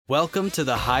Welcome to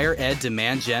the Higher Ed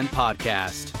Demand Gen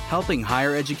podcast, helping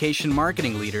higher education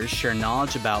marketing leaders share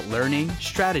knowledge about learning,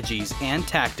 strategies, and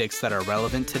tactics that are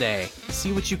relevant today.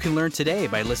 See what you can learn today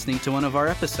by listening to one of our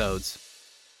episodes.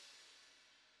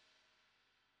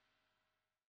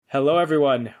 Hello,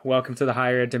 everyone. Welcome to the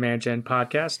Higher Ed Demand Gen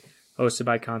podcast, hosted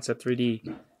by Concept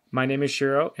 3D. My name is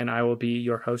Shiro, and I will be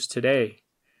your host today.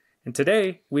 And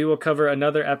today, we will cover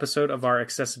another episode of our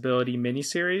Accessibility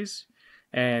mini-series,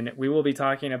 and we will be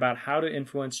talking about how to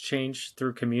influence change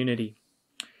through community.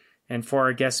 And for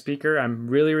our guest speaker, I'm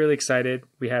really excited.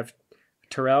 We have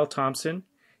Terrill Thompson.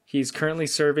 He's currently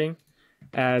serving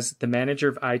as the manager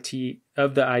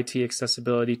of the IT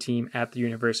accessibility team at the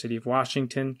University of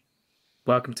Washington.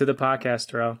 Welcome to the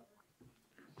podcast, Terrill.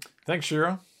 Thanks,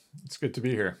 Shiro. It's good to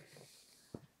be here.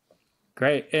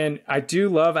 Great. And I do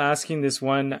love asking this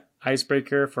one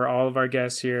icebreaker for all of our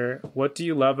guests here. What do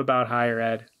you love about higher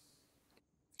ed?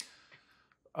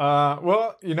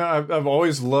 I've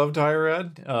always loved higher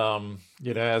ed.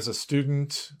 As a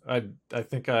student, I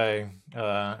think I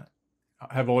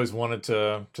have always wanted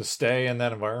to stay in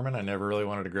that environment. I never really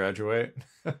wanted to graduate.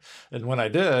 And when I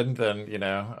did, then,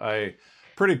 I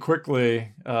pretty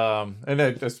quickly, and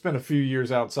I spent a few years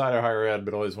outside of higher ed,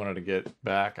 but always wanted to get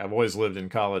back. I've always lived in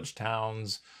college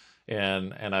towns,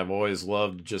 and I've always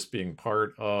loved just being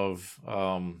part of,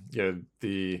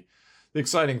 the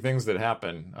exciting things that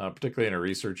happen, particularly in a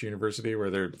research university where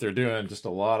they're doing just a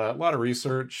lot of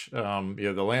research.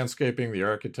 The landscaping, the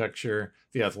architecture,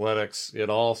 the athletics, it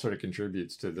all sort of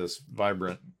contributes to this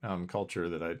vibrant culture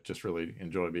that I just really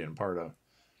enjoy being part of.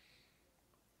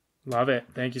 Love it.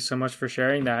 Thank you so much for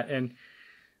sharing that. And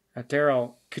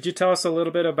Terrill, could you tell us a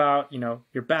little bit about,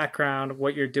 your background,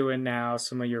 what you're doing now,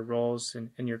 some of your roles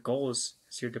and your goals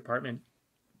as your department?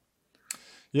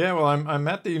 Yeah, well, I'm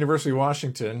at the University of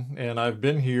Washington, and I've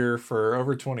been here for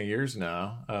over 20 years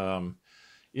now.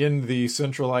 In the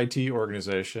central IT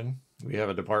organization, we have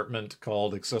a department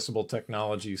called Accessible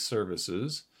Technology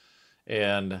Services,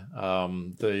 and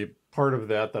the part of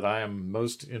that I am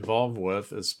most involved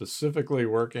with is specifically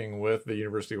working with the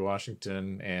University of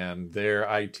Washington and their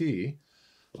IT,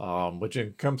 which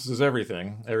encompasses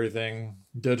everything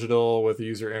digital with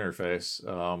user interface,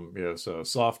 so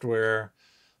software,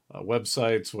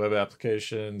 websites, web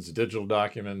applications, digital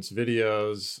documents,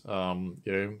 videos,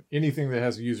 anything that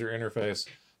has a user interface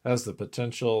has the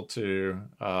potential to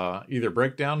either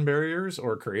break down barriers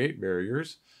or create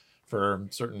barriers for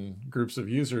certain groups of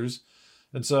users.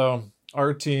 And so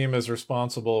our team is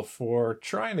responsible for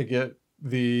trying to get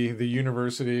the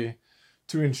university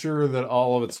to ensure that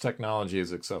all of its technology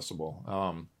is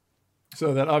accessible.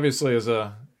 So that obviously is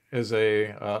a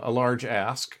large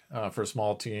ask for a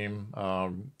small team,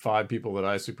 5 people that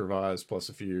I supervise, plus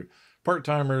a few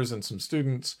part-timers and some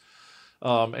students.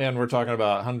 And we're talking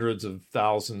about hundreds of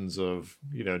thousands of,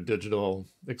 digital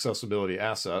accessibility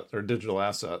assets or digital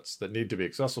assets that need to be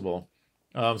accessible.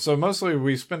 So mostly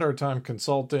we spend our time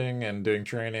consulting and doing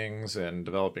trainings and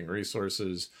developing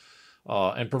resources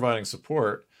and providing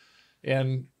support,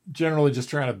 and generally just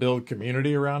trying to build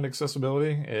community around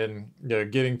accessibility and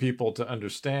getting people to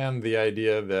understand the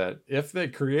idea that if they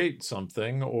create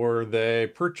something or they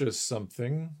purchase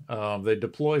something, they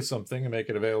deploy something and make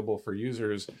it available for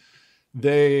users,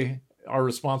 they are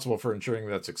responsible for ensuring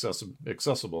that's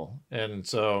accessible. And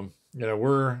so,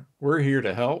 we're here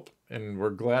to help, and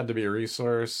we're glad to be a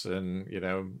resource, and,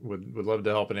 would love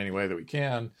to help in any way that we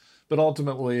can. But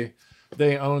ultimately,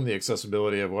 they own the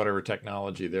accessibility of whatever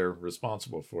technology they're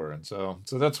responsible for. And so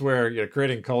that's where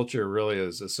creating culture really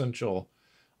is essential,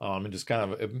 and just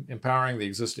kind of empowering the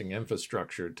existing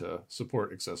infrastructure to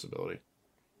support accessibility.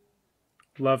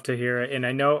 Love to hear it. And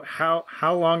I know how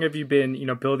long have you been,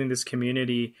 building this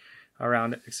community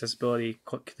around accessibility,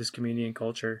 this community and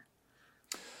culture?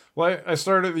 Well, I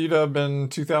started at the UW in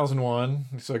 2001.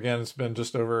 So again, it's been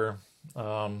just over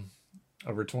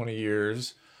 20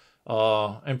 years.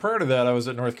 And prior to that, I was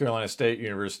at North Carolina State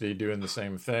University doing the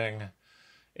same thing,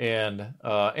 and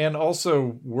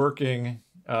also working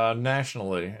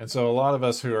nationally. And so a lot of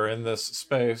us who are in this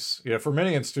space, for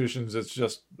many institutions, it's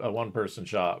just a one-person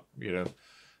shop.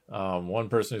 One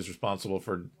person is responsible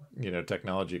for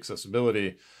technology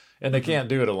accessibility, and they can't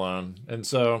do it alone. And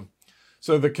so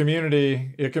the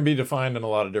community, it can be defined in a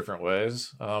lot of different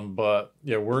ways. But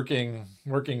working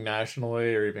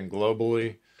nationally or even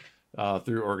globally.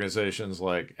 Through organizations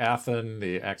like ATHEN,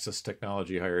 the Access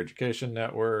Technology Higher Education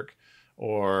Network,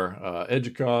 or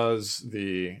EDUCAUSE,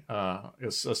 the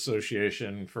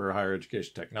Association for Higher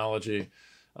Education Technology,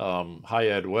 High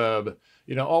Ed Web.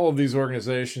 All of these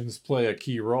organizations play a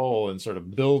key role in sort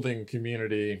of building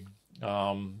community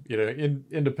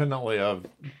independently of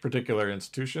particular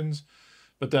institutions.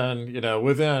 But then,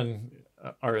 within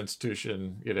our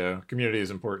institution, community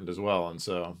is important as well. And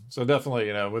so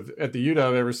definitely, at the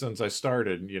UW, ever since I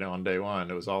started, on day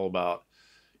one, it was all about,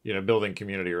 building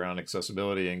community around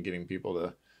accessibility and getting people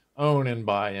to own and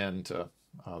buy into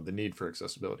the need for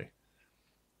accessibility.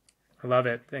 I love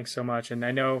it. Thanks so much. And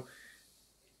I know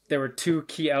there were two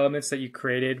key elements that you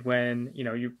created when,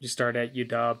 you started at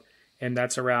UW, and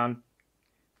that's around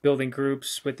building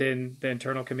groups within the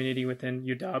internal community within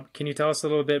UW. Can you tell us a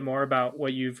little bit more about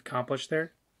what you've accomplished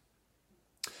there?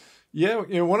 Yeah,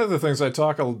 one of the things I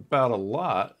talk about a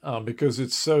lot because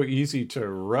it's so easy to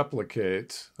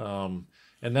replicate, and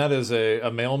that is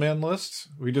a mailman list.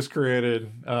 We just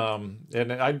created,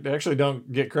 and I actually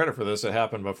don't get credit for this. It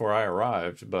happened before I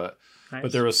arrived, but Nice.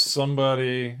 But there was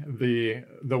somebody, the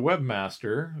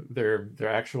webmaster, their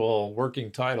actual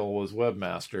working title was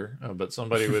webmaster, but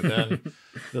somebody within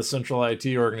the central IT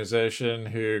organization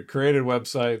who created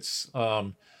websites,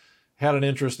 had an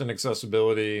interest in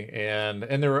accessibility, and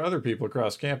there were other people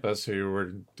across campus who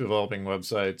were developing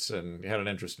websites and had an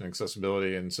interest in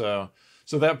accessibility, and so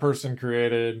that person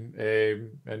created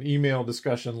an email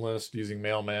discussion list using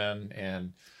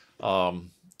Mailman,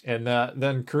 and that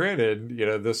then created,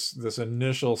 this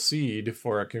initial seed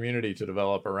for a community to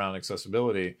develop around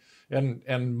accessibility,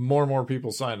 and more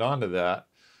people signed on to that.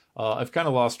 I've kind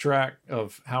of lost track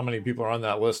of how many people are on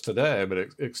that list today, but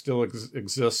it still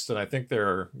exists, and I think there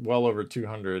are well over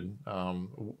 200.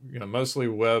 Mostly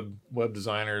web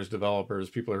designers, developers,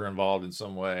 people who are involved in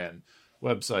some way, and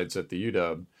websites at the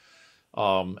UW,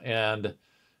 and.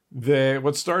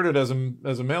 What started as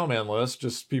a mailman list,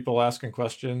 just people asking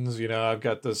questions. I've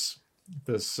got this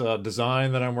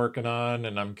design that I'm working on,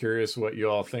 and I'm curious what you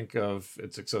all think of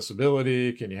its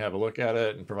accessibility. Can you have a look at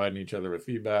it, and providing each other with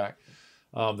feedback.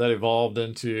 That evolved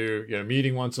into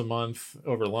meeting once a month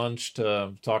over lunch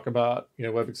to talk about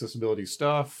web accessibility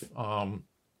stuff,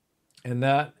 and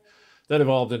that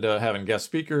evolved into having guest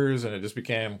speakers, and it just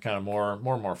became kind of more and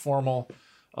more formal.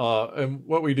 And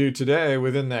what we do today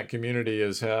within that community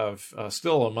is have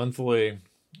still a monthly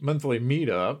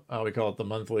meetup. We call it the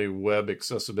monthly Web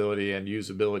Accessibility and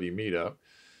Usability Meetup.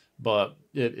 But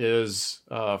it is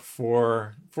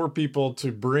for people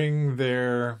to bring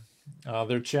their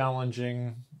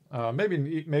challenging,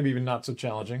 maybe even not so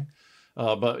challenging,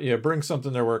 but bring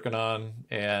something they're working on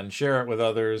and share it with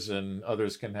others, and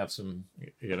others can have some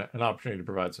an opportunity to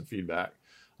provide some feedback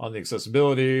on the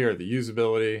accessibility or the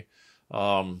usability.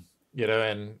 And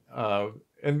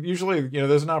usually,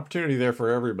 there's an opportunity there for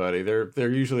everybody. There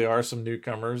usually are some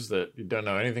newcomers that don't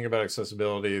know anything about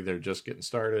accessibility. They're just getting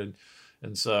started.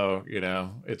 And so,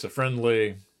 it's a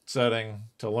friendly setting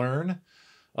to learn.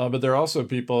 But there are also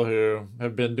people who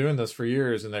have been doing this for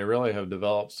years, and they really have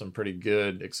developed some pretty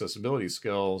good accessibility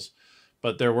skills,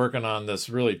 but they're working on this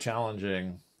really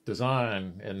challenging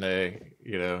design, and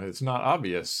it's not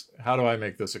obvious. How do I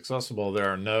make this accessible? There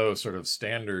are no sort of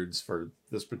standards for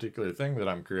this particular thing that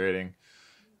I'm creating,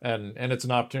 and it's an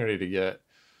opportunity to get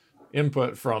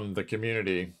input from the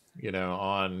community,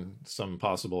 on some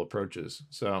possible approaches.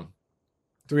 So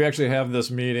we actually have this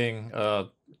meeting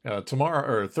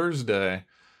tomorrow or Thursday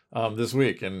this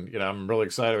week, and I'm really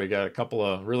excited. We got a couple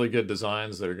of really good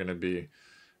designs that are going to be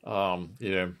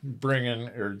bringing,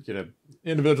 or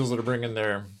individuals that are bringing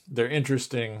their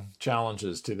interesting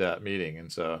challenges to that meeting,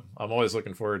 and so I'm always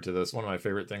looking forward to this. One of my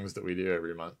favorite things that we do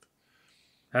every month.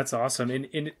 That's awesome.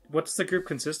 And what's the group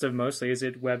consist of mostly? Is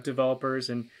it web developers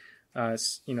and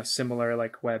similar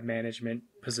like web management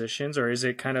positions, or is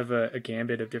it kind of a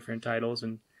gambit of different titles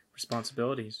and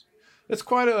responsibilities? It's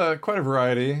quite a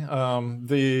variety.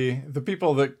 The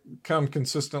people that come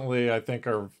consistently, I think,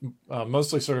 are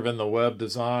mostly sort of in the web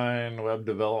design, web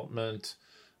development,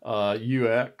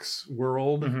 UX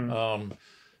world, Mm-hmm.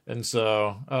 and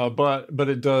so, but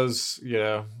it does,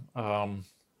 there's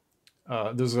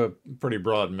a pretty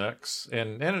broad mix,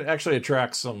 and it actually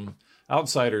attracts some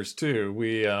outsiders too. And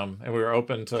we are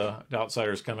open to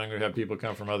outsiders coming. We have people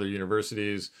come from other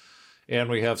universities, and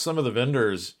we have some of the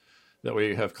vendors that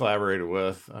we have collaborated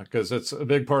with, because it's a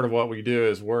big part of what we do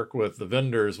is work with the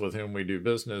vendors with whom we do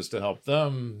business to help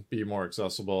them be more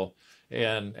accessible.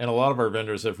 And a lot of our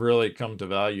vendors have really come to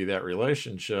value that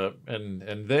relationship,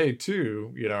 and they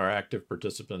too, are active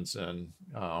participants in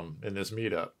this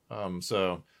meetup.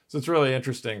 So it's really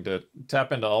interesting to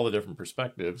tap into all the different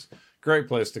perspectives. Great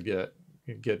place to get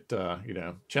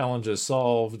challenges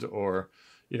solved, or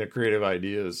creative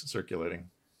ideas circulating.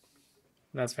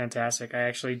 That's fantastic. I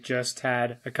actually just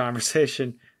had a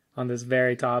conversation on this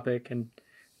very topic and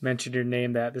mentioned your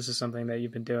name, that this is something that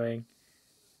you've been doing,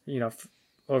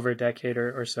 over a decade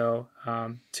or so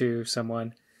to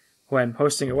someone who I'm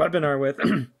hosting a webinar with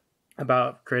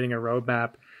about creating a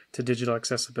roadmap to digital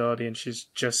accessibility, and she's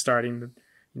just starting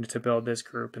to build this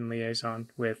group and liaison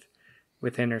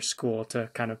within her school to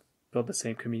kind of build the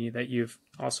same community that you've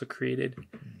also created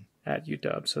at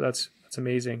UW. So that's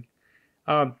amazing.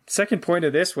 Second point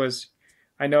of this was,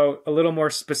 I know a little more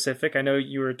specific. I know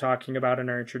you were talking about in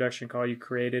our introduction call, you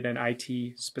created an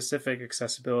IT specific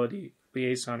accessibility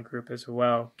liaison group as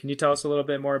well. Can you tell us a little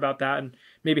bit more about that and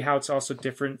maybe how it's also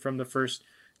different from the first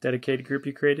dedicated group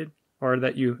you created or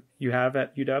that you have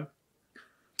at UW?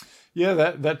 Yeah,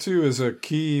 that too is a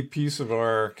key piece of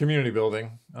our community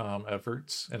building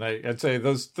efforts, and I'd say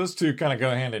those two kind of go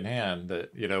hand in hand.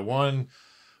 That the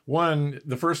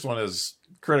first one is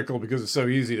critical because it's so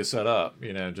easy to set up.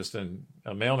 Just in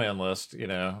a mailman list.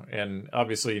 And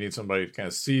obviously you need somebody to kind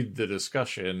of seed the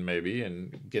discussion maybe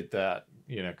and get that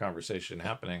conversation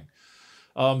happening.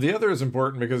 The other is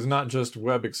important because not just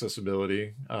web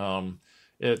accessibility.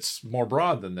 It's more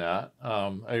broad than that.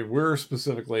 We're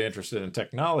specifically interested in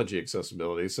technology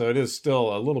accessibility, so it is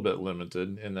still a little bit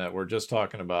limited in that we're just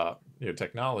talking about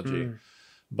technology.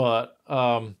 But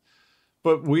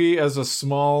we, as a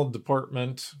small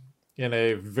department in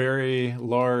a very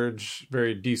large,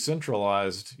 very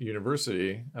decentralized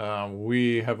university,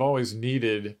 we have always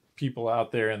needed people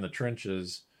out there in the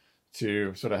trenches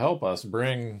to sort of help us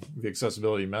bring the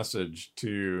accessibility message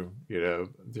to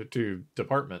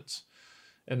departments.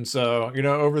 And so,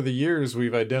 over the years,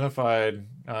 we've identified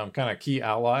kind of key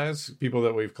allies, people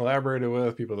that we've collaborated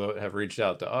with, people that have reached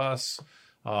out to us,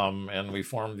 and we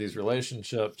formed these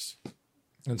relationships.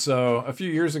 And so a few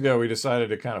years ago, we decided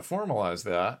to kind of formalize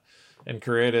that and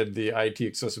created the IT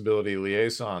Accessibility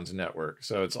Liaisons Network.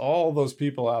 So it's all those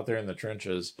people out there in the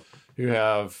trenches who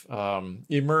have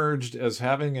emerged as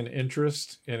having an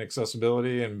interest in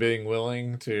accessibility and being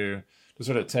willing to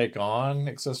sort of take on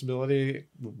accessibility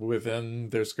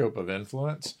within their scope of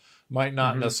influence. Might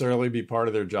not necessarily be part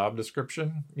of their job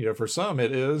description. For some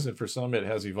it is, and for some it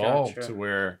has evolved to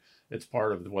where it's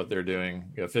part of what they're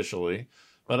doing officially.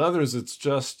 But others, it's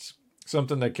just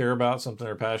something they care about, something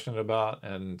they're passionate about,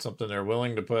 and something they're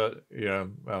willing to put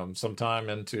some time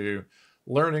into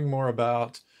learning more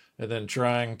about, and then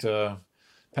trying to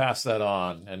pass that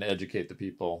on and educate the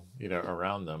people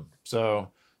around them. So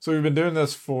we've been doing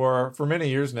this for many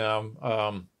years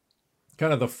now.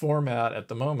 Kind of the format at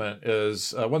the moment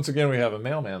is once again we have a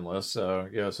mailman list. So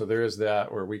there is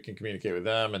that where we can communicate with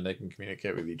them and they can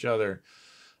communicate with each other.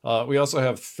 We also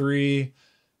have 3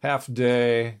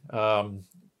 half-day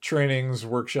trainings,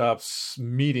 workshops,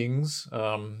 meetings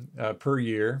per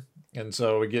year. And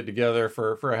so we get together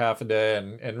for a half a day,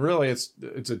 and really it's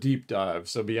a deep dive.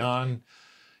 So beyond,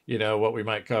 what we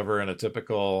might cover in a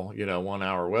typical, 1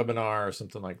 hour webinar or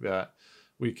something like that,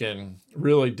 we can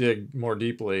really dig more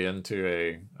deeply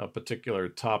into a particular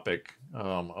topic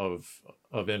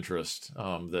of interest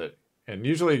and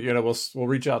usually, we'll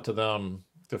reach out to them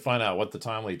to find out what the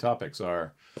timely topics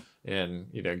are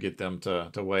and, get them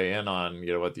to weigh in on,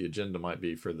 what the agenda might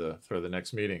be for the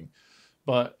next meeting.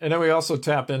 And then we also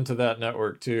tap into that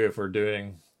network too if we're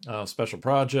doing special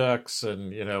projects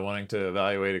and wanting to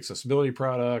evaluate accessibility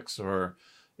products or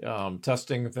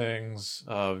testing things,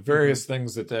 various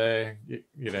things that they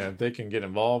can get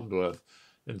involved with.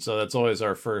 And so that's always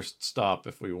our first stop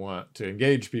if we want to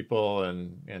engage people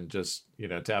and just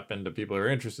tap into people who are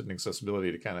interested in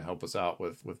accessibility to kind of help us out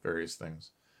with various things.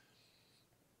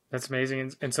 That's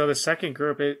amazing. And so the second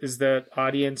group, is the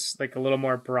audience like a little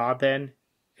more broad then?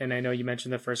 And I know you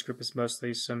mentioned the first group is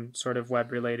mostly some sort of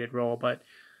web-related role, but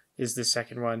is the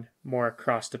second one more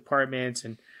across departments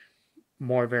and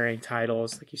more varying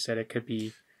titles? Like you said, it could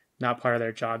be not part of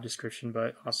their job description,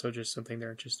 but also just something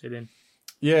they're interested in.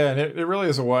 Yeah, and it really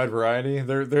is a wide variety.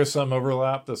 There's some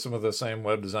overlap that some of the same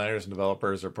web designers and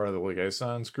developers are part of the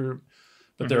liaisons group,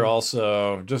 but they're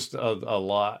also just a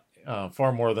lot,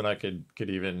 far more than I could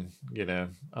even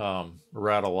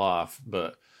rattle off.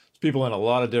 But people in a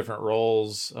lot of different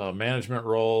roles, management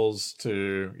roles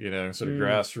to, sort of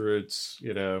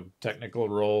grassroots, technical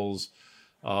roles,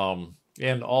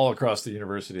 and all across the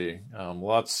university. I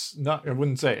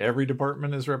wouldn't say every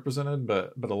department is represented,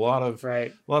 but a lot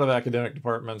of academic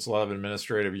departments, a lot of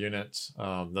administrative units,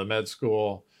 the med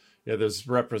school, there's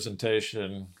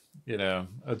representation,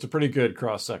 it's a pretty good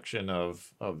cross section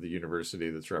of the university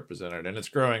that's represented, and it's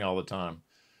growing all the time.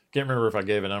 Can't remember if I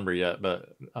gave a number yet,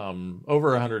 but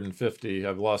over 150,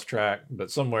 I've lost track,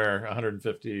 but somewhere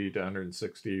 150 to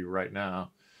 160 right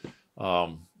now,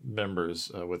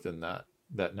 members within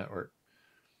that network.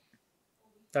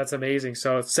 That's amazing.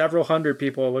 So several hundred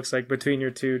people, it looks like, between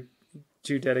your two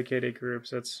 2 dedicated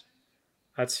groups.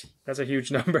 That's a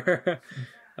huge number.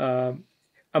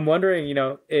 I'm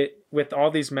wondering, with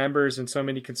all these members and so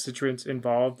many constituents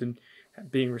involved and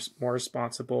being more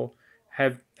responsible,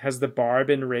 has the bar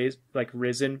been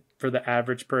risen for the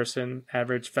average person,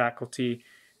 average faculty,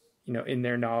 in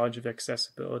their knowledge of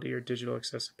accessibility or digital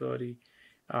accessibility,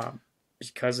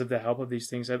 because of the help of these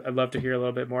things? I'd love to hear a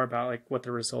little bit more about what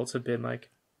the results have been like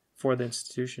for the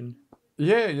institution.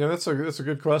 Yeah, that's a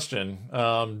good question.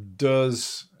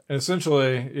 Does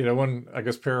essentially, when I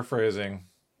guess paraphrasing,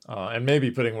 and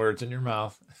maybe putting words in your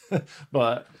mouth,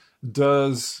 but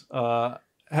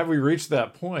have we reached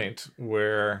that point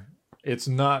where it's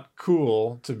not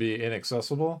cool to be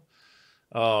inaccessible?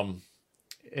 And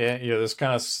this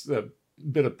kind of a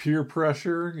bit of peer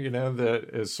pressure, that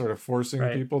is sort of forcing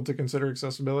people to consider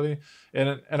accessibility.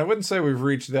 And I wouldn't say we've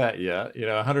reached that yet.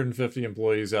 150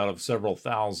 employees out of several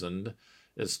thousand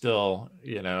is still,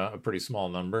 a pretty small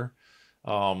number.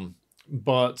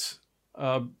 But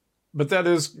that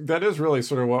is really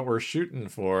sort of what we're shooting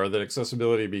for, that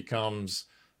accessibility becomes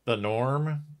the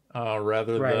norm,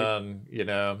 rather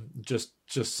than,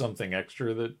 just something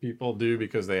extra that people do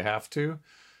because they have to.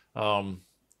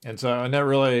 And that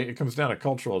really, it comes down to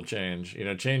cultural change,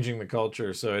 changing the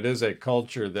culture. So it is a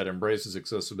culture that embraces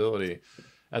accessibility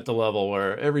at the level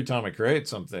where every time we create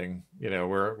something,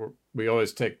 we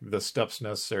always take the steps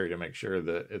necessary to make sure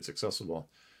that it's accessible.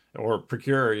 Or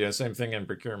procure, same thing in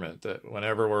procurement, that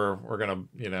whenever we're going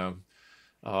to,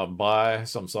 buy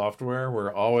some software,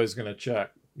 we're always going to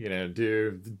check,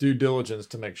 do due diligence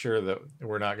to make sure that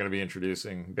we're not going to be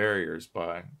introducing barriers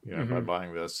by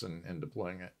buying this and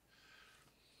deploying it.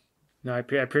 No, I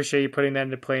appreciate you putting that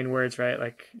into plain words, right?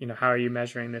 How are you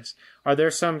measuring this? Are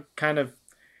there some kind of,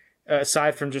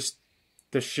 aside from just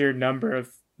the sheer number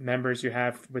of members you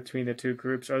have between the two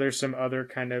groups, are there some other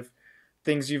kind of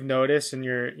things you've noticed in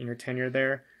your tenure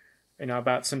there,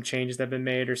 about some changes that have been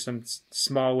made or some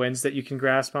small wins that you can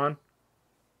grasp on?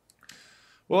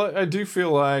 Well, I do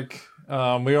feel like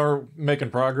we are making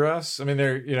progress. I mean,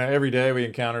 every day we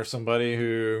encounter somebody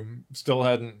who still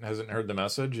hasn't heard the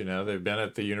message. They've been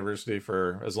at the university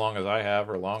for as long as I have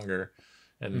or longer,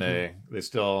 and they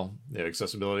still,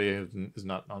 accessibility is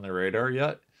not on their radar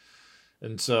yet.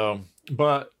 And so,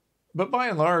 but by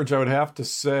and large, I would have to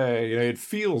say, it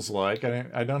feels like,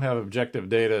 I don't have objective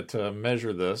data to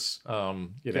measure this,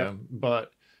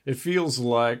 but it feels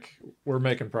like we're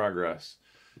making progress.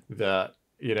 That,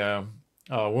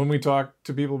 when we talk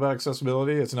to people about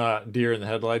accessibility, it's not deer in the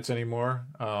headlights anymore.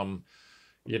 And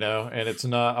it's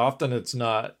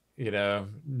not,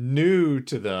 new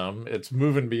to them. It's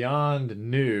moving beyond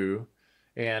new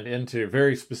and into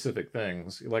very specific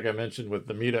things. Like I mentioned with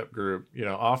the meetup group,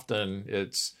 often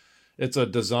it's a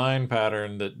design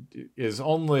pattern that is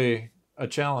only a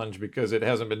challenge because it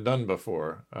hasn't been done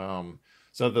before.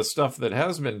 So the stuff that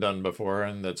has been done before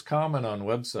and that's common on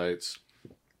websites,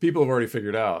 people have already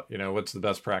figured out, what's the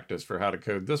best practice for how to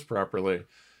code this properly,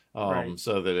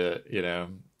 so that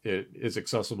it is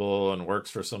accessible and works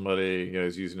for somebody,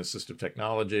 who's using assistive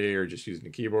technology or just using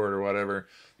a keyboard or whatever.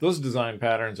 Those design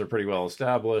patterns are pretty well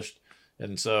established.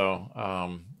 And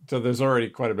so, so there's already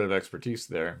quite a bit of expertise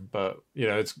there, but,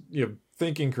 it's,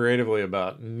 thinking creatively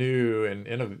about new and,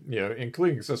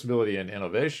 including accessibility and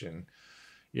innovation,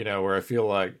 where I feel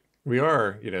like we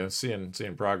are,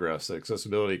 seeing progress. That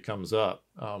accessibility comes up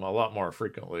a lot more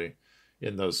frequently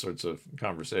in those sorts of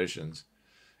conversations.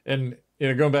 And,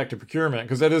 going back to procurement,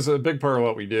 because that is a big part of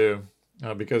what we do,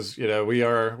 because, we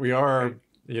are,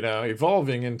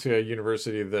 evolving into a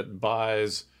university that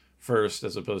buys first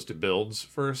as opposed to builds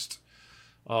first.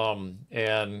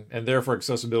 And therefore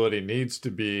accessibility needs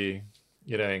to be,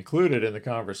 included in the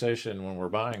conversation when we're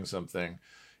buying something.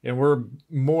 And we're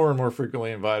more and more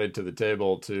frequently invited to the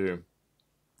table to,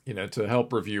 to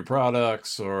help review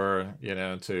products or,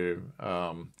 to,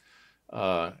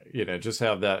 just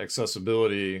have that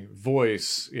accessibility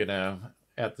voice,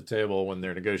 at the table when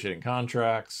they're negotiating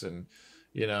contracts and,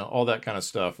 all that kind of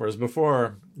stuff. Whereas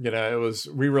before,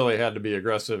 we really had to be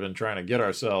aggressive in trying to get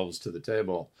ourselves to the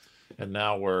table. And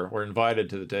now we're invited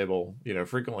to the table,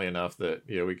 frequently enough that,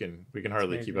 we can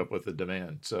hardly keep up with the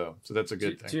demand. So that's a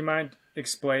good thing. Do you mind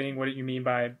explaining what you mean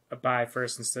by a buy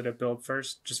first instead of build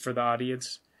first, just for the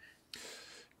audience?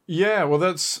 Yeah, well,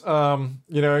 that's, in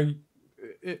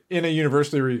a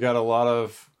university where you got a lot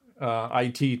of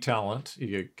IT talent,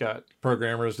 you got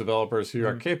programmers, developers who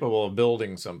are capable of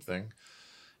building something,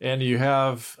 and you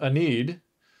have a need,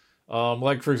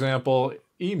 like, for example,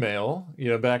 email,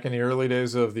 back in the early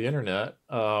days of the internet,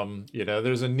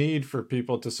 there's a need for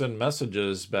people to send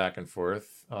messages back and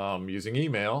forth using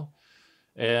email.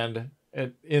 And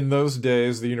in those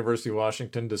days, the University of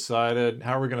Washington decided,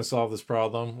 how are we going to solve this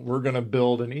problem? We're going to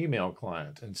build an email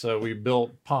client. And so we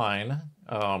built Pine.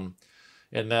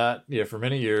 And that, for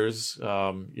many years,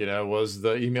 was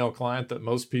the email client that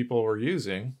most people were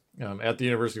using at the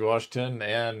University of Washington.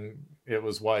 And it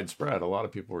was widespread. A lot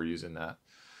of people were using that.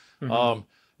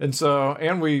 Mm-hmm.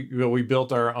 And we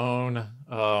built our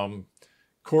own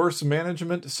course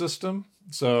management system.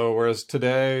 So whereas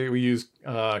today we use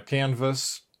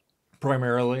Canvas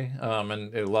primarily,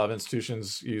 and a lot of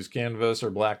institutions use Canvas or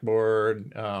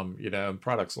Blackboard,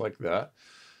 products like that.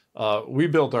 We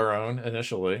built our own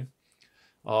initially.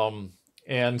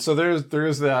 And so there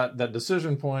is that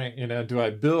decision point,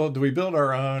 do we build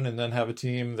our own and then have a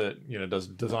team that, does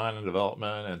design and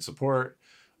development and support,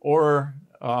 or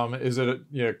is it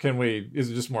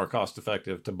just more cost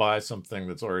effective to buy something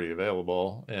that's already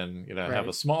available and, have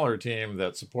a smaller team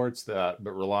that supports that,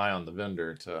 but rely on the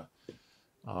vendor to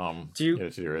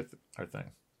do our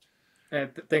thing.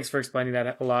 Thanks for explaining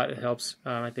that a lot. It helps.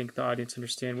 I think the audience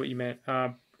understand what you meant.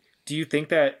 Do you think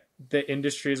that the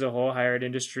industry as a whole, higher ed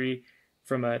industry,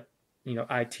 from a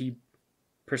IT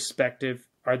perspective,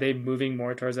 are they moving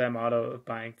more towards that model of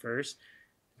buying first?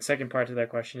 The second part to that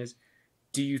question is,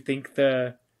 do you think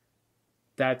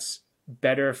that's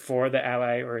better for the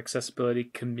ally or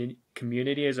accessibility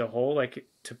community as a whole, like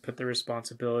to put the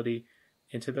responsibility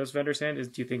into those vendors' hands?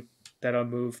 Do you think that'll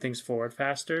move things forward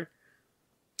faster?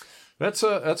 That's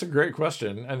a great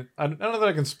question, and I don't know that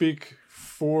I can speak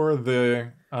for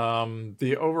the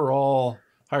overall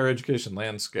higher education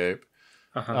landscape.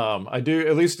 Uh-huh. I do,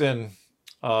 at least in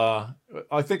I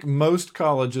think most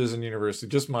colleges and universities,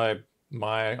 just my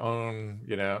own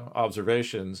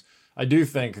observations, I do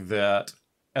think that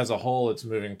as a whole it's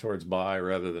moving towards buy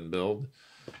rather than build.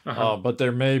 Uh-huh. But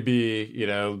there may be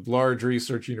large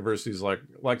research universities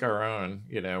like our own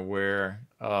where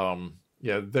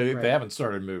they haven't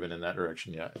started moving in that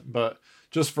direction yet. But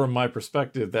just from my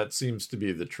perspective, that seems to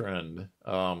be the trend.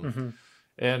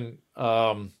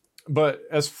 But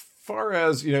as far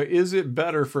as is it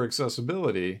better for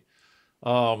accessibility?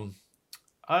 I'm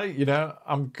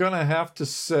gonna have to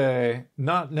say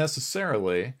not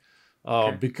necessarily,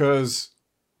 because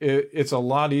it's a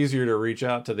lot easier to reach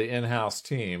out to the in-house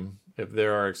team if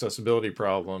there are accessibility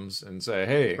problems and say,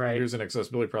 hey, here's an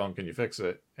accessibility problem, can you fix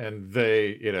it? And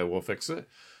they will fix it.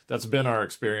 That's been our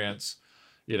experience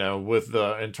with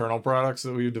the internal products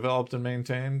that we've developed and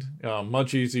maintained.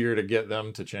 Much easier to get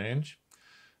them to change.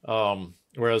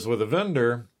 Whereas with a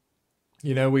vendor,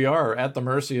 we are at the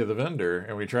mercy of the vendor,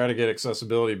 and we try to get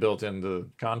accessibility built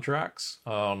into contracts.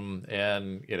 We are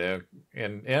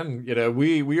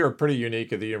pretty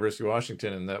unique at the University of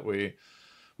Washington in that we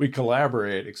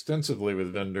collaborate extensively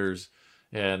with vendors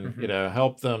and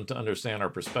help them to understand our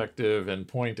perspective and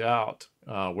point out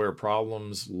where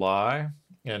problems lie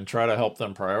and try to help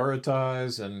them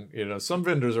prioritize. And some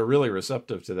vendors are really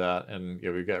receptive to that, and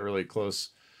we've got really close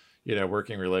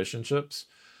working relationships.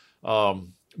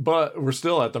 But we're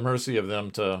still at the mercy of them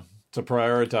to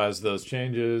prioritize those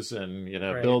changes and,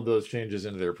 build those changes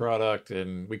into their product.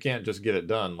 And we can't just get it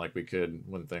done like we could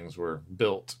when things were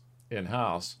built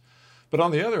in-house. But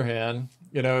on the other hand,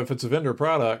 if it's a vendor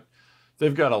product,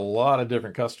 they've got a lot of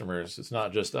different customers. It's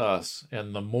not just us.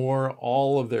 And the more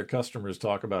all of their customers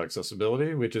talk about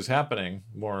accessibility, which is happening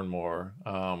more and more,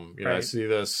 I see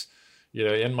this,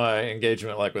 in my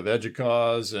engagement, like with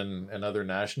EDUCAUSE and other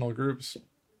national groups.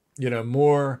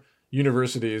 More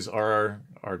universities are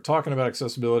talking about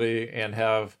accessibility and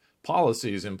have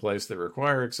policies in place that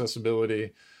require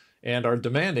accessibility and are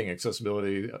demanding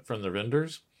accessibility from their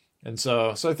vendors. And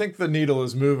so I think the needle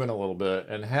is moving a little bit,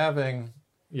 and having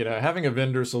a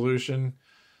vendor solution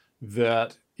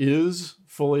that is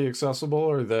fully accessible,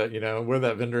 or that, where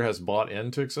that vendor has bought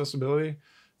into accessibility,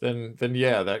 then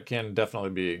that can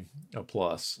definitely be a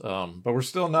plus. But we're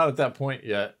still not at that point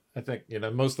yet. I think,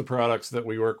 most of the products that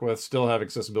we work with still have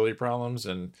accessibility problems,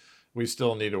 and we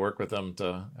still need to work with them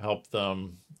to help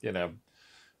them,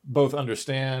 both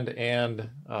understand and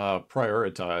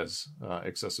prioritize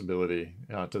accessibility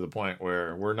to the point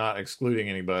where we're not excluding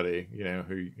anybody,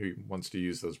 who wants to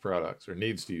use those products or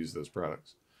needs to use those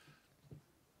products.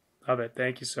 Love it.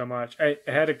 Thank you so much. I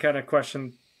had a kind of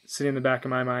question sitting in the back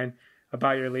of my mind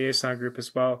about your liaison group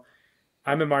as well.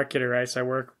 I'm a marketer, right? So I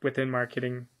work within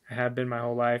marketing. I have been my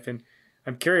whole life, and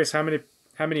I'm curious how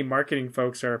many marketing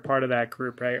folks are a part of that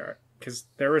group, right? Because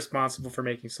they're responsible for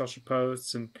making social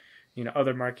posts and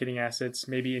other marketing assets,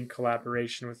 maybe in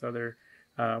collaboration with other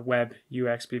web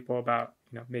UX people about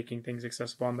making things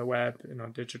accessible on the web and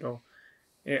on digital.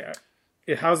 Yeah.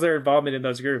 how's their involvement in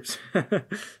those groups?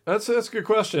 That's a good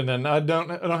question, and I don't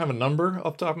have a number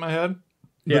off the top of my head.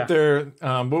 Yeah. But they're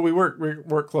but we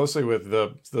work closely with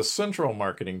the central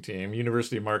marketing team,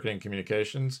 University Marketing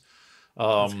Communications.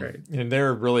 That's great. And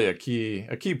they're really a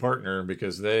key partner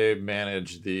because they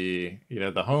manage the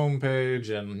the homepage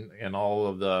and all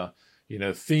of the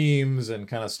themes and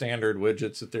kind of standard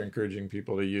widgets that they're encouraging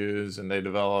people to use, and they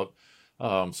develop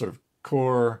sort of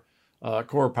core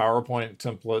PowerPoint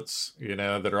templates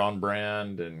that are on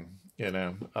brand, and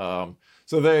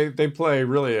so they play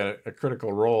really a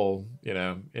critical role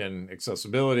in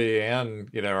accessibility,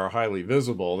 and are highly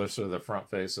visible. They're sort of the front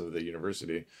face of the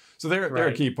university, so they're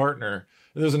a key partner.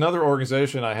 There's another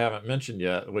organization I haven't mentioned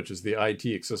yet, which is the IT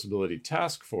Accessibility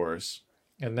Task Force,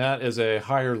 and that is a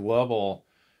higher level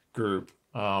group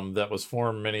that was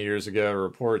formed many years ago.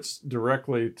 Reports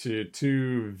directly to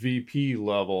two VP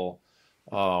level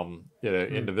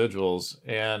individuals,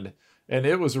 and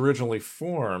it was originally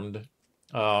formed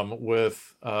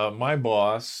with my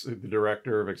boss, the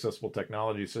director of Accessible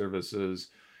Technology Services,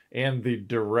 and the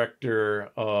director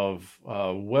of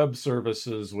web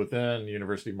services within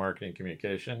University Marketing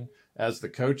Communication as the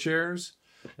co-chairs.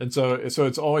 And so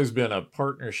it's always been a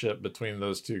partnership between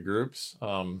those two groups,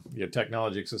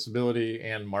 technology, accessibility,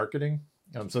 and marketing.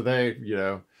 So they,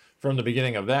 from the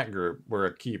beginning of that group, were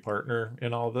a key partner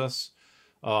in all this.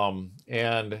 And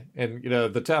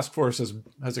the task force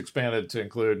has expanded to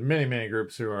include many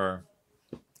groups who are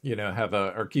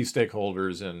are key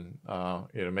stakeholders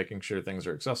in making sure things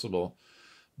are accessible,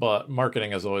 but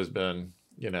marketing has always been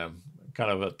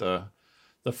kind of at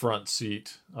the front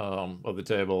seat of the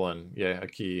table, and a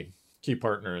key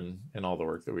partner in all the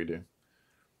work that we do.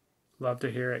 Love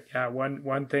to hear it. Yeah,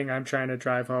 one thing I'm trying to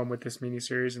drive home with this mini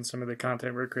series and some of the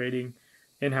content we're creating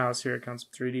in-house here at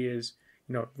Concept 3D is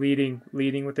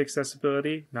leading with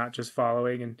accessibility, not just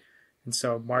following, and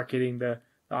so marketing the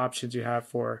options you have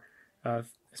for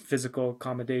physical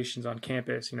accommodations on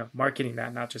campus, marketing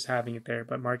that, not just having it there,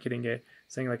 but marketing it,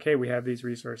 saying like, hey, we have these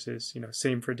resources,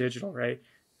 same for digital, right?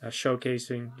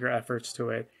 Showcasing your efforts to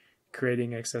it,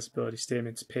 creating accessibility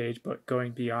statements page, but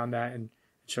going beyond that and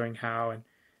showing how and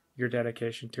your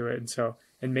dedication to it.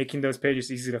 And making those pages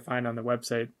easy to find on the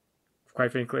website,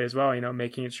 quite frankly, as well,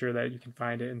 making it sure that you can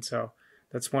find it. And so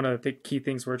that's one of the key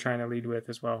things we're trying to lead with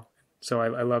as well. So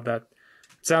I love that.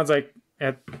 It sounds like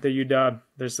at the UW,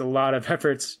 there's a lot of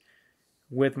efforts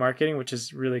with marketing, which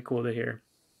is really cool to hear.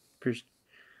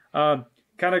 Kind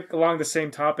of along the same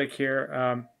topic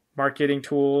here, marketing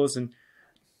tools and,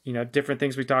 different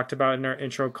things we talked about in our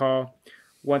intro call.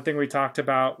 One thing we talked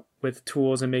about with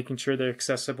tools and making sure they're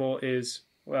accessible is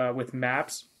with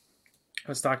maps. I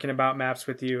was talking about maps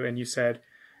with you, and you said,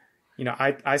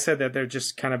 I said that they're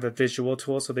just kind of a visual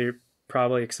tool, so they're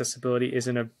probably accessibility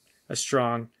isn't a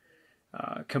strong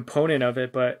component of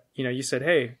it, but you said,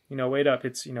 hey, wait up,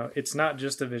 it's not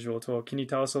just a visual tool. Can you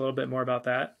tell us a little bit more about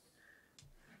that?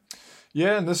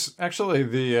 Yeah, and this actually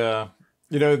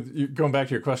going back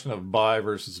to your question of buy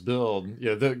versus build,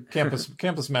 the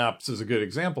campus maps is a good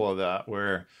example of that,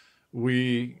 where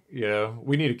we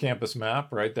need a campus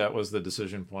map, right? That was the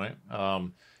decision point,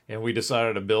 and we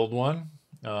decided to build one.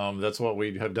 That's what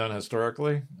we have done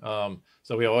historically.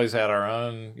 So we always had our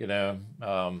own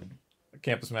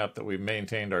campus map that we've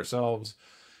maintained ourselves,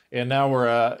 and now we're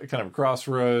at kind of a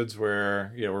crossroads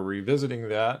where we're revisiting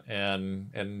that,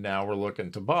 and now we're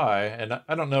looking to buy. And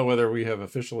I don't know whether we have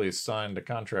officially signed a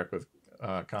contract with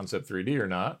Concept 3D or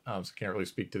not, so I can't really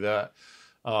speak to that.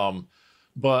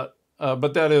 But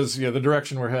that is the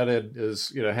direction we're headed,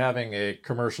 is having a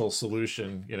commercial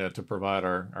solution to provide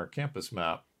our campus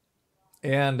map.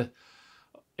 And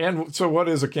so what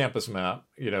is a campus map?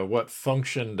 What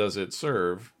function does it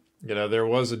serve? There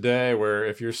was a day where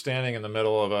if you're standing in the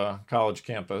middle of a college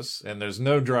campus and there's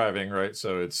no driving, right?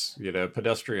 So it's,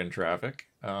 pedestrian traffic.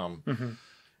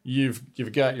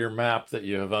 You've got your map that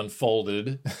you have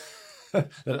unfolded, that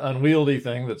unwieldy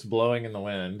thing that's blowing in the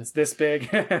wind. It's this big.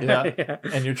 Yeah.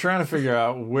 And you're trying to figure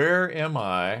out, where am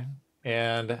I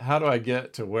and how do I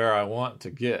get to where I want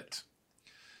to get?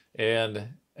 And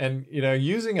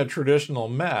using a traditional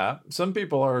map, some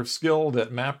people are skilled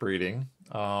at map reading.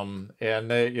 And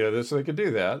they, so they could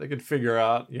do that. They could figure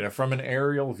out, from an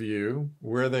aerial view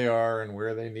where they are and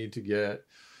where they need to get.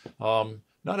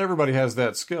 Not everybody has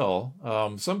that skill.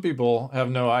 Some people have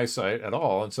no eyesight at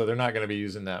all, and so they're not going to be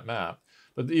using that map.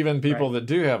 But even people that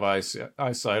do have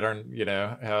eyesight aren't,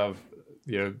 have,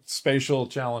 spatial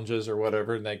challenges or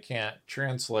whatever, and they can't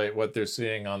translate what they're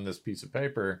seeing on this piece of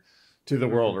paper to the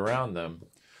world around them.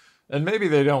 And maybe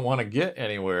they don't want to get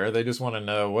anywhere. They just want to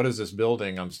know, what is this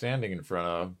building I'm standing in front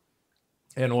of?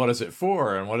 and what is it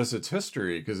for, and what is its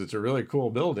history, because it's a really cool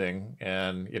building,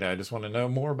 and I just want to know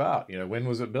more about when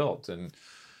was it built, and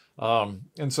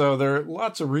so there are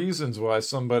lots of reasons why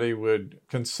somebody would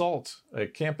consult a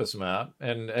campus map,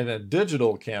 and a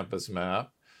digital campus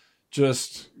map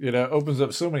just opens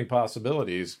up so many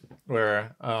possibilities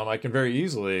where I can very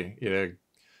easily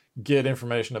get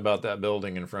information about that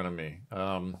building in front of me,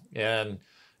 and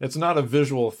it's not a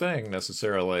visual thing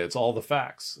necessarily. It's all the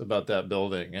facts about that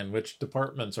building and which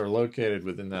departments are located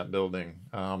within that building.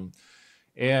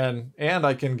 And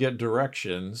I can get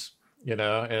directions,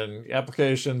 and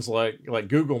applications like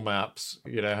Google Maps,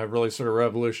 have really sort of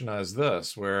revolutionized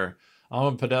this, where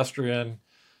I'm a pedestrian.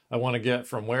 I want to get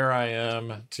from where I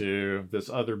am to this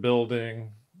other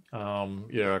building,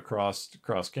 across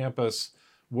campus.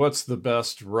 What's the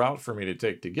best route for me to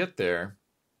take to get there?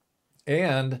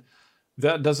 And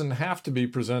that doesn't have to be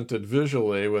presented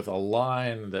visually with a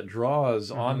line that draws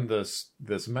on this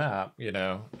map,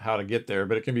 how to get there,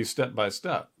 but it can be step by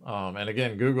step. And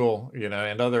again, Google,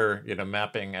 and other,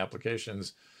 mapping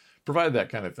applications provide that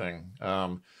kind of thing.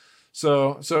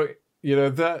 So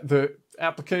that the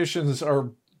applications are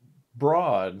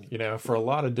broad, for a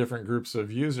lot of different groups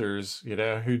of users,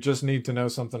 who just need to know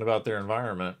something about their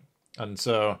environment. And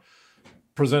so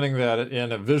presenting that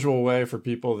in a visual way for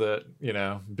people that,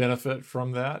 benefit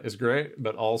from that is great,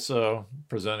 but also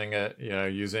presenting it,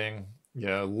 using,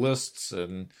 lists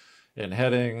and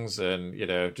headings and,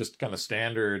 just kind of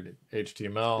standard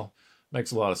HTML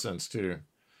makes a lot of sense too.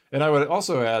 And I would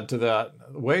also add to that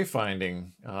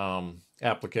wayfinding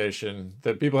application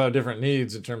that people have different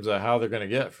needs in terms of how they're going to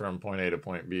get from point A to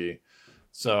point B.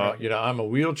 So, Right. I'm a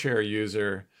wheelchair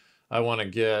user. I want to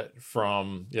get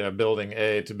from building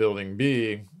A to building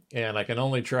B, and I can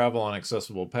only travel on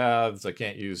accessible paths. I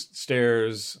can't use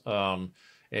stairs, and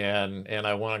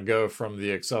I want to go from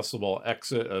the accessible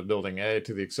exit of building A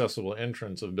to the accessible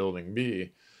entrance of building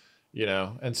B.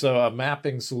 And so a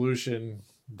mapping solution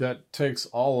that takes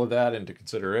all of that into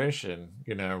consideration,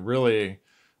 really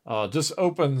just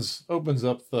opens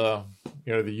up the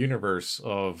the universe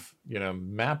of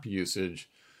map usage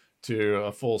to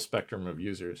a full spectrum of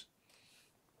users.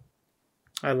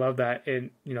 I love that. And,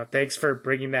 thanks for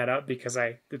bringing that up, because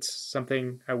it's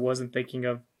something I wasn't thinking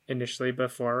of initially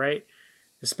before, right?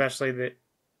 Especially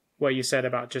what you said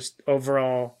about just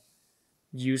overall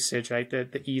usage, right?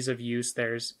 The ease of use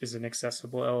is an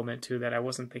accessible element too that I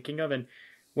wasn't thinking of. And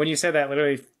when you said that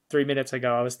literally 3 minutes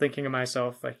ago, I was thinking of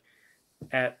myself like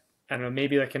at, I don't know,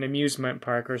 maybe like an amusement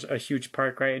park or a huge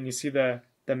park, right? And you see the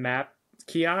map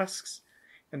kiosks,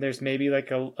 and there's maybe like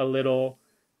a little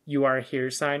 "you are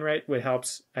here" sign, right? Which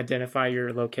helps identify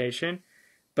your location.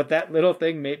 But that little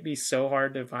thing may be so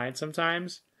hard to find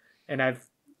sometimes. And I've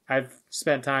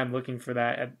spent time looking for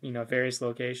that at, various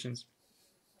locations.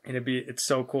 And it's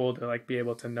so cool to like be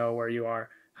able to know where you are,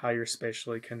 how you're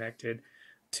spatially connected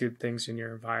to things in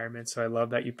your environment. So I love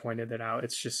that you pointed that out.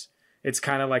 It's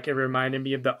kind of like, it reminded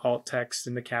me of the alt text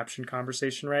in the caption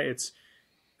conversation, right? It's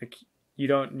like, you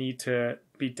don't need to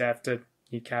be deaf to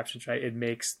need captions, right? It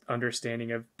makes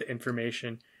understanding of the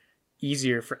information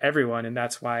easier for everyone. And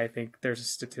that's why I think there's a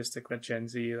statistic that Gen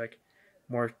Z, like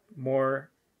more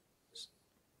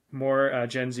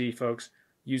Gen Z folks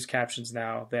use captions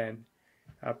now than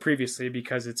previously,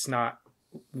 because it's not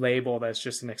labeled as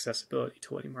just an accessibility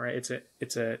tool anymore, right?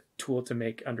 It's a tool to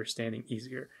make understanding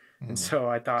easier. And so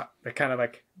I thought that kind of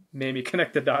like made me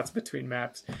connect the dots between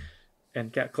maps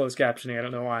and closed captioning. I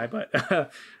don't know why, but I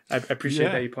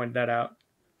appreciate that you pointed that out.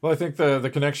 Well, I think the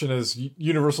connection is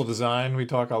universal design. We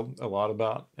talk a lot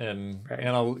about, and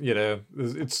I'll,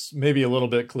 it's maybe a little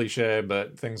bit cliche,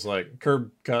 but things like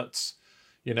curb cuts,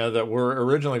 that were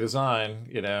originally designed,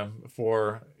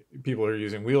 for people who are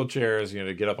using wheelchairs,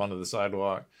 to get up onto the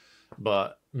sidewalk.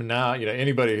 But now,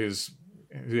 anybody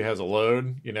who has a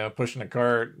load, pushing a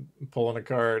cart, pulling a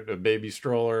cart, a baby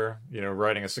stroller,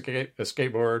 riding a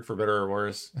skateboard, for better or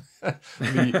worse,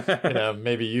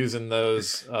 maybe using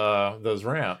those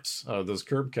ramps, those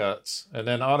curb cuts, and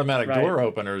then automatic door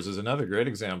openers is another great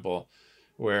example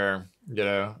where,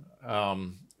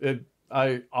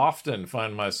 I often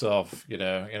find myself, in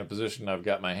a position I've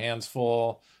got my hands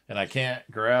full and I can't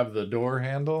grab the door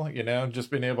handle,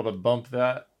 just being able to bump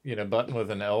that, button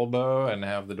with an elbow and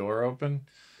have the door open.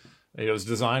 It's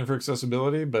designed for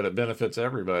accessibility, but it benefits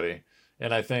everybody.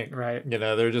 And I think,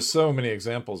 there are just so many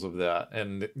examples of that.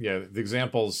 And, the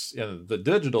examples in the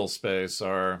digital space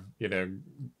are,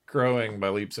 growing by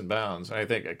leaps and bounds. And I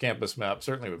think a campus map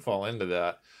certainly would fall into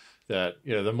that,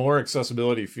 the more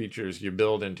accessibility features you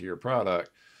build into your product,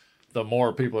 the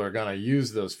more people are going to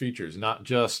use those features, not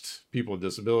just people with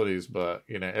disabilities, but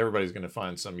everybody's going to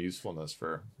find some usefulness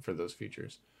for those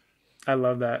features. I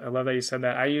love that. I love that you said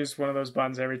that. I use one of those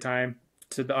buttons every time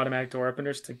to the automatic door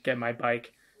openers to get my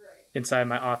bike inside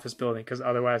my office building, because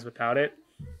otherwise without it,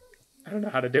 I don't know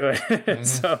how to do it. Mm-hmm.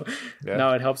 So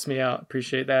no, it helps me out.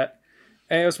 Appreciate that.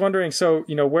 And I was wondering, so,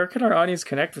 where can our audience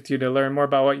connect with you to learn more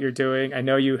about what you're doing? I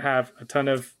know you have a ton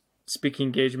of speaking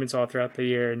engagements all throughout the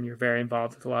year, and you're very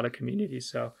involved with a lot of communities.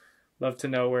 So love to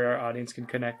know where our audience can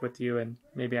connect with you and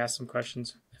maybe ask some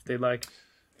questions if they'd like.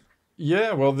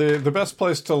 Yeah, well, the best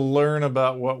place to learn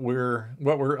about what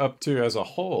we're up to as a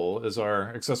whole is our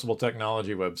accessible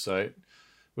technology website,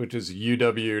 which is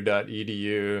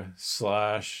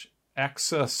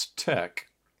uw.edu/accesstech,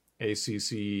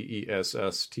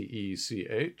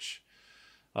 ACCESSTECH.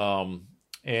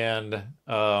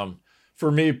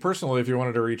 For me personally, if you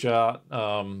wanted to reach out,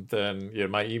 then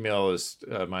my email is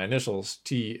my initials,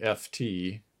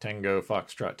 TFT, Tango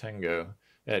Foxtrot Tango,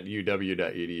 at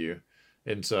uw.edu.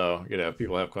 And so, if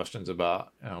people have questions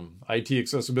about IT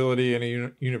accessibility in a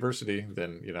university,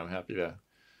 then, I'm happy to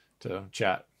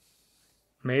chat.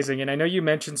 Amazing. And I know you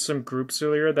mentioned some groups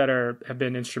earlier that have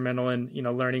been instrumental in,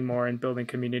 learning more and building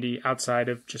community outside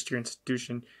of just your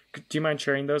institution. Do you mind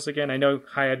sharing those again? I know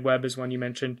HiEd Web is one you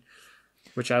mentioned,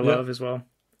 which I love as well.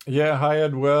 Yeah,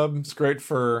 HiEd Web. It's great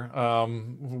for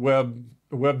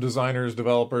web designers,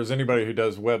 developers, anybody who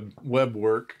does web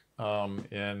work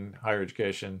in higher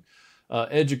education.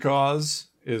 EDUCAUSE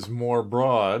is more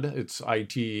broad. It's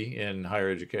IT in higher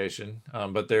education,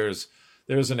 but there's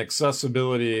an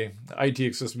IT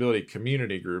accessibility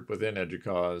community group within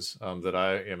EDUCAUSE that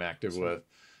I am active with,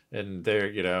 and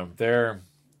they're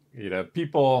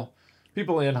people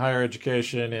in higher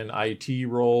education in IT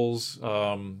roles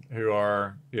who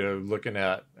are looking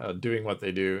at doing what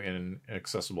they do in an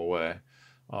accessible way.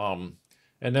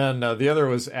 And then the other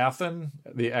was ATHEN,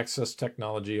 the Access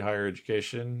Technology Higher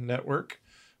Education Network,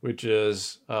 which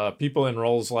is people in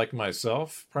roles like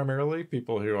myself, primarily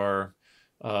people who are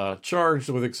charged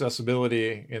with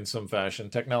accessibility in some fashion,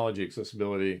 technology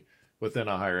accessibility within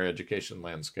a higher education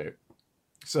landscape.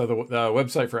 So the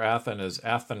website for ATHEN is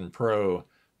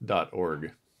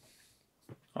athenpro.org.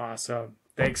 Awesome.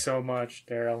 Thanks so much,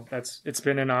 Terrill. It's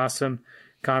been an awesome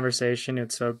conversation.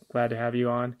 It's so glad to have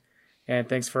you on. And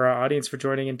thanks for our audience for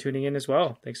joining and tuning in as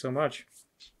well. Thanks so much.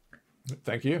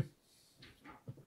 Thank you.